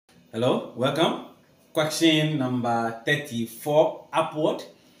Hello, welcome. Question number 34 upward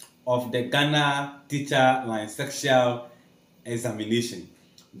of the Ghana Teacher Licensure Examination.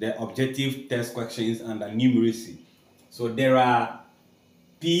 The objective test questions under numeracy. So there are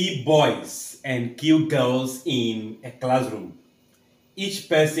P boys and Q girls in a classroom. Each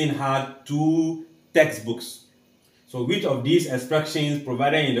person had 2 textbooks. So which of these expressions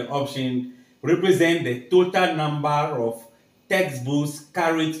provided in the option represent the total number of textbooks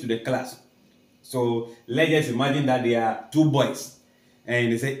carried to the class? So let's just imagine that there are 2 boys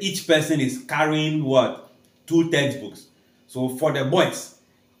and they say each person is carrying what? 2 textbooks. So for the boys,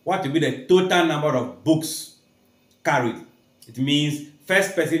 what will be the total number of books carried? It means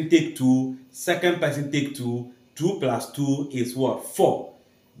first person take 2, second person take 2, 2 plus 2 is what? 4.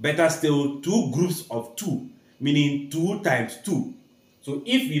 Better still, 2 groups of 2, meaning 2 times 2. So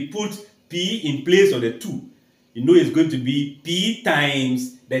if we put P in place of the 2, you know it's going to be P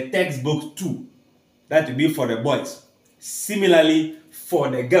times the textbook 2. That will be for the boys. Similarly, for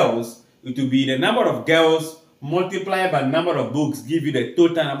the girls, it will be the number of girls multiplied by the number of books give you the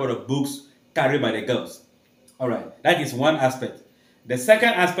total number of books carried by the girls. Alright, that is one aspect. The second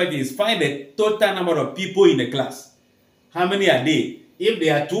aspect is find the total number of people in the class. How many are they? If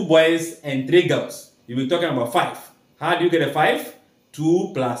there are 2 boys and 3 girls, you'll be talking about 5. How do you get a 5?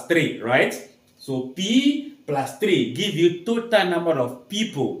 2 plus 3, right? So P plus 3 give you total number of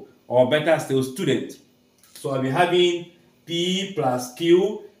people, or better still, students. So I'll be having P plus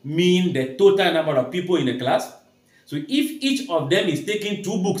Q mean the total number of people in the class. So if each of them is taking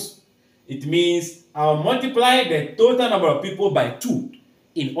 2 books, it means I'll multiply the total number of people by 2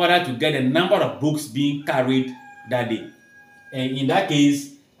 in order to get the number of books being carried that day. And in that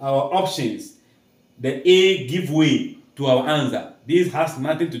case, our options, the A give way to our answer. This has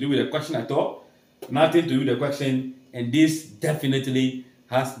nothing to do with the question at all. Nothing to do with the question, and this definitely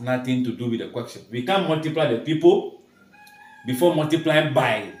has nothing to do with the question. We can't multiply the people before multiplying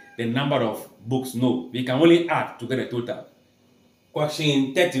by the number of books. No, we can only add to get a total.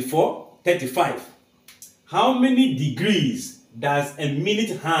 Question 35. How many degrees does a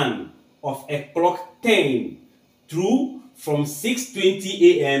minute hand of a clock turn through from 6:20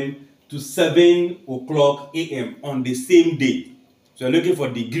 a.m. to 7 o'clock a.m. on the same day? So we're looking for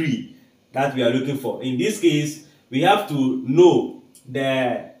degree that we are looking for. In this case, we have to know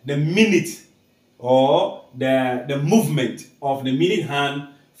the minute or the movement of the minute hand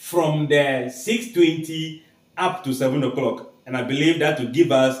from the 6:20 up to 7 o'clock. And I believe that will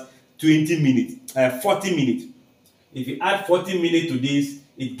give us 40 minutes. If you add 40 minutes to this,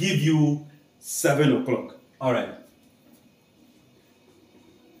 it gives you 7 o'clock. All right.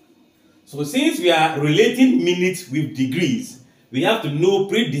 So since we are relating minutes with degrees, we have to know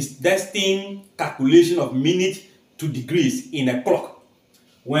predestined calculation of minutes to degrees in a clock.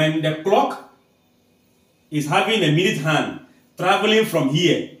 When the clock is having a minute hand traveling from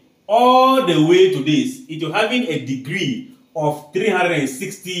here all the way to this, it will having a degree of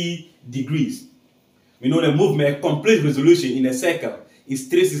 360 degrees. We know the movement, complete resolution in a circle is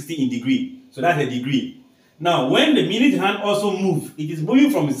 360 in degree. So that's a degree. Now, when the minute hand also moves, it is moving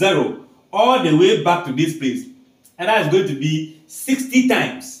from 0 all the way back to this place. And that is going to be 60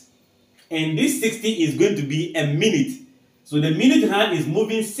 times. And this 60 is going to be a minute. So the minute hand is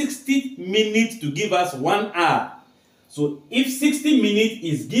moving 60 minutes to give us 1 hour. So if 60 minutes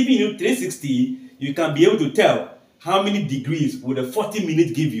is giving you 360, you can be able to tell how many degrees would a 40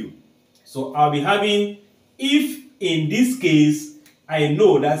 minutes give you. So I'll be having, if in this case, I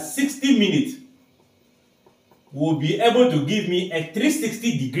know that 60 minutes will be able to give me a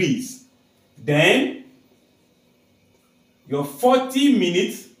 360 degrees, then your 40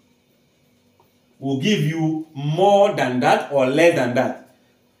 minutes will give you more than that or less than that.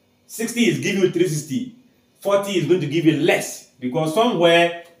 60 is giving you 360. 40 is going to give you less, because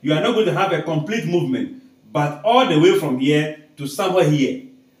somewhere you are not going to have a complete movement, but all the way from here to somewhere here.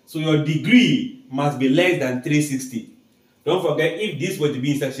 So your degree must be less than 360. Don't forget, if this were to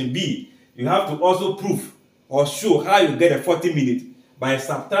be in section B, you have to also prove or show how you get a 40 minutes by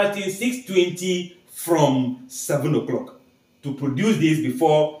subtracting 6:20 from 7 o'clock to produce this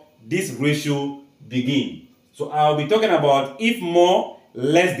before this ratio begin. So I'll be talking about if more,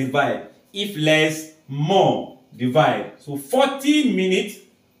 less divide. If less, more divide. So 40 minutes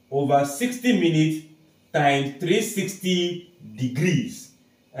over 60 minutes times 360 degrees.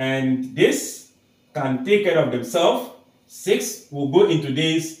 And this can take care of themselves. 6 will go into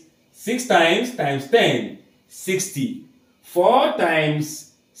this. 6 times 10, 60. 4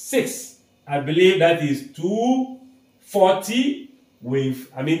 times 6, I believe that is 240 with,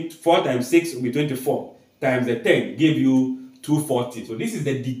 4 times 6 will be 24. Times the 10 give you 240. So this is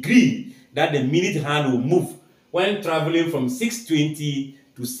the degree that the minute hand will move when traveling from 6:20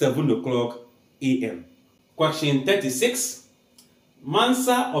 to 7 o'clock a.m. Question 36.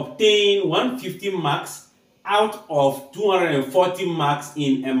 Mansa obtained 150 marks out of 240 marks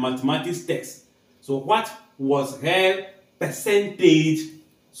in a mathematics test. So what was her percentage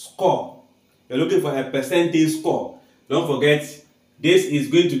score? You're looking for a percentage score. Don't forget, this is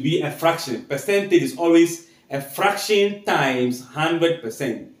going to be a fraction. Percentage is always a fraction times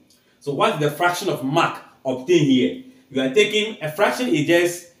 100%. So what's the fraction of mark obtained here? You are taking a fraction is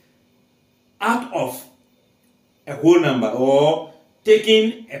just out of a whole number, or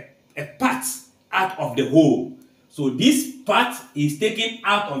taking a part out of the whole. So this part is taken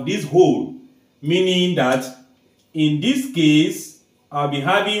out of this whole, meaning that in this case, I'll be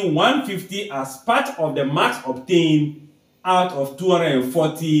having 150 as part of the marks obtained out of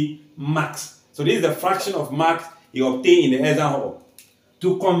 240 marks. So this is the fraction of marks you obtain in the exam hall.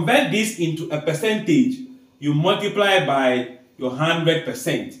 To convert this into a percentage, you multiply by your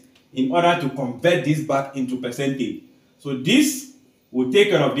 100% in order to convert this back into percentage. So this will take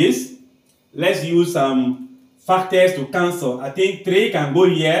care of this. Let's use some factors to cancel. I think 3 can go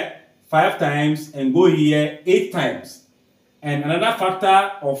here 5 times and go here 8 times. And another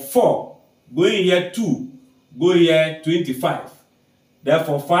factor of 4, going here 2, go here 25.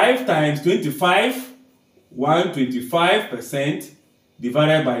 Therefore 5 times 25, 125%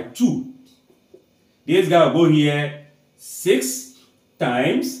 divided by 2. This guy will go here 6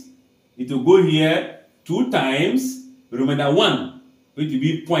 times. It will go here 2 times. Remember 1, which will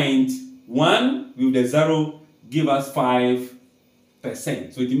be 0.1 with the 0 give us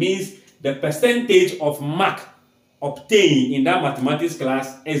 5%. So it means the percentage of mark obtained in that mathematics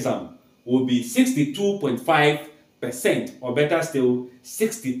class exam will be 62.5%, or better still,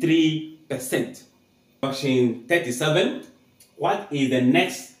 63%. Question 37. What is the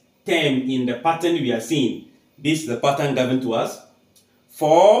next term in the pattern we are seeing? This is the pattern given to us.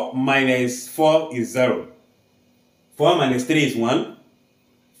 4 minus 4 is 0. 4 minus 3 is 1.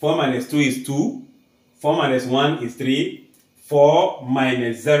 4 minus 2 is 2. 4 minus 1 is 3. 4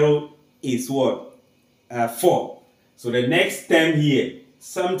 minus 0 is what? 4. So the next term here,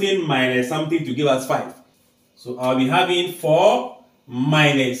 something minus something to give us 5. So I'll be having 4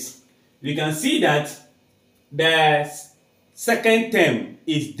 minus. You can see that the second term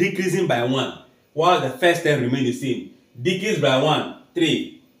is decreasing by 1, while the first term remains the same. Decrease by 1,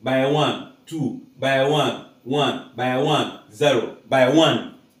 3, by 1, 2, by 1, 1, by 1, 0, by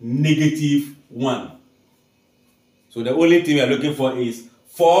 1, negative 1. So the only thing we are looking for is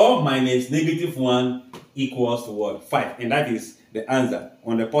 4 minus negative 1 equals to what? 5. And that is the answer.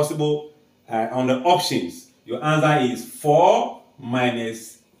 On the possible, on the options, your answer is 4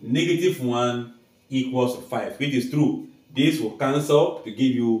 minus negative 1 equals to 5, which is true. This will cancel to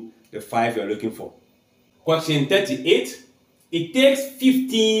give you the 5 you are looking for. Question 38. It takes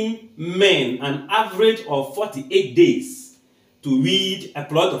 15 men an average of 48 days to weed a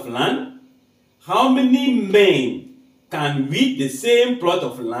plot of land. How many men can weed the same plot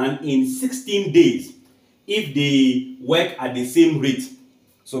of land in 16 days if they work at the same rate?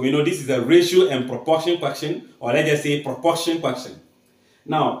 So we know this is a ratio and proportion question, or let's just say proportion question.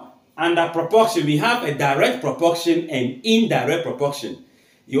 Now, under proportion, we have a direct proportion and indirect proportion.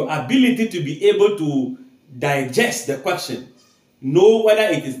 Your ability to be able to digest the question, know whether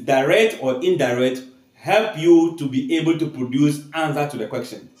it is direct or indirect, help you to be able to produce answer to the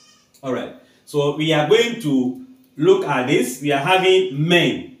question. All right. So we are going to look at this. We are having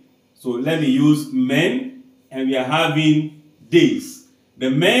men. So let me use men, and we are having days. The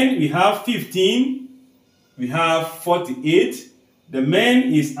men, we have 15. We have 48. The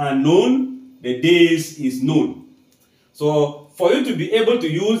men is unknown. The days is known. So for you to be able to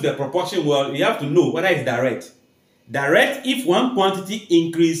use the proportion well, you have to know whether it's direct. Direct, if one quantity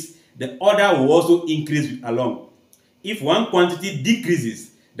increases, the other will also increase along. If one quantity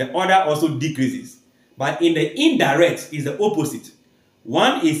decreases, the other also decreases. But in the indirect, is the opposite.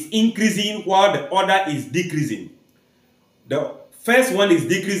 One is increasing while the other is decreasing. The first one is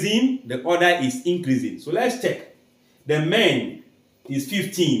decreasing, the other is increasing. So let's check. The men is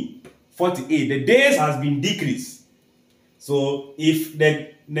 15, 48. The days has been decreased. So if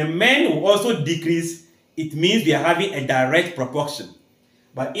the men will also decrease, it means we are having a direct proportion.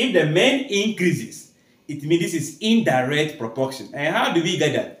 But if the men increases, it means this is indirect proportion. And how do we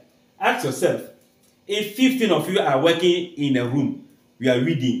get that? Ask yourself, if 15 of you are working in a room, you are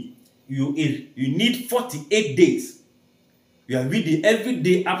reading, you need 48 days. You are reading every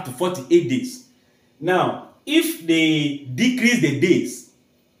day up to 48 days. Now, if they decrease the days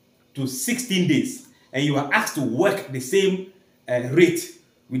to 16 days, and you are asked to work the same rate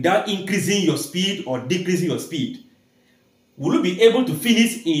without increasing your speed or decreasing your speed, will you be able to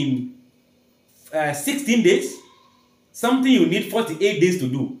finish in 16 days? Something you need 48 days to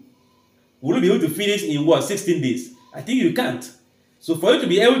do. Will you be able to finish in what, 16 days? I think you can't. So for you to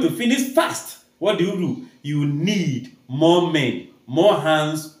be able to finish fast, what do? You need more men, more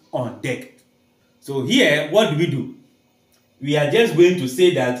hands on deck. So here, what do? We are just going to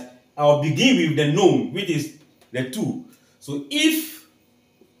say that I'll begin with the known, which is the 2. So if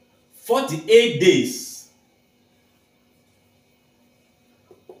 48 days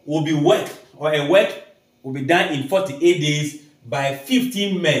will be work, or a work will be done in 48 days by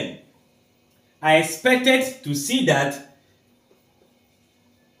 15 men, I expected to see that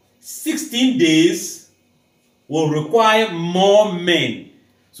 16 days will require more men.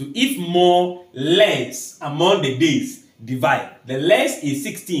 So if more, less among the days, divide. The less is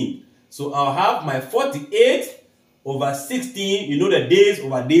 16. So I'll have my 48 over 16. You know the days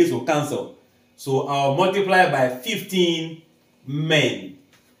over days will cancel. So I'll multiply by 15 men.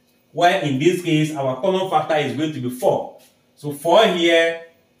 Where in this case, our common factor is going to be 4. So 4 here,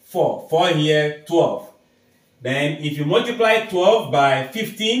 4. 4 here, 12. Then if you multiply 12 by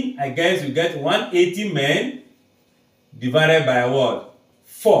 15, I guess you get 180 men divided by what?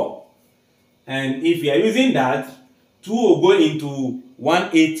 4. And if you are using that, 2 will go into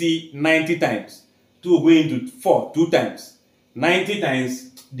 180 90 times. 2 will go into 4 2 times. 90 times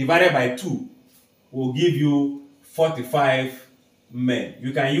divided by 2 will give you 45 men.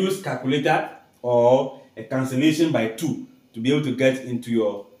 You can use calculator or a cancellation by 2 to be able to get into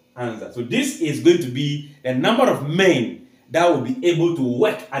your answer. So this is going to be the number of men that will be able to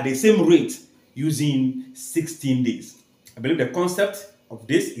work at the same rate using 16 days. I believe the concept of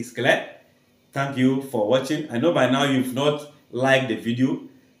this is clear. Thank you for watching. I know by now you've not liked the video.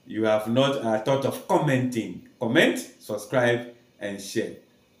 You have not thought of commenting. Comment, subscribe, and share.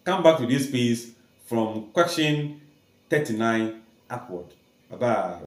 Come back to this piece from question 39 upward. Bye-bye.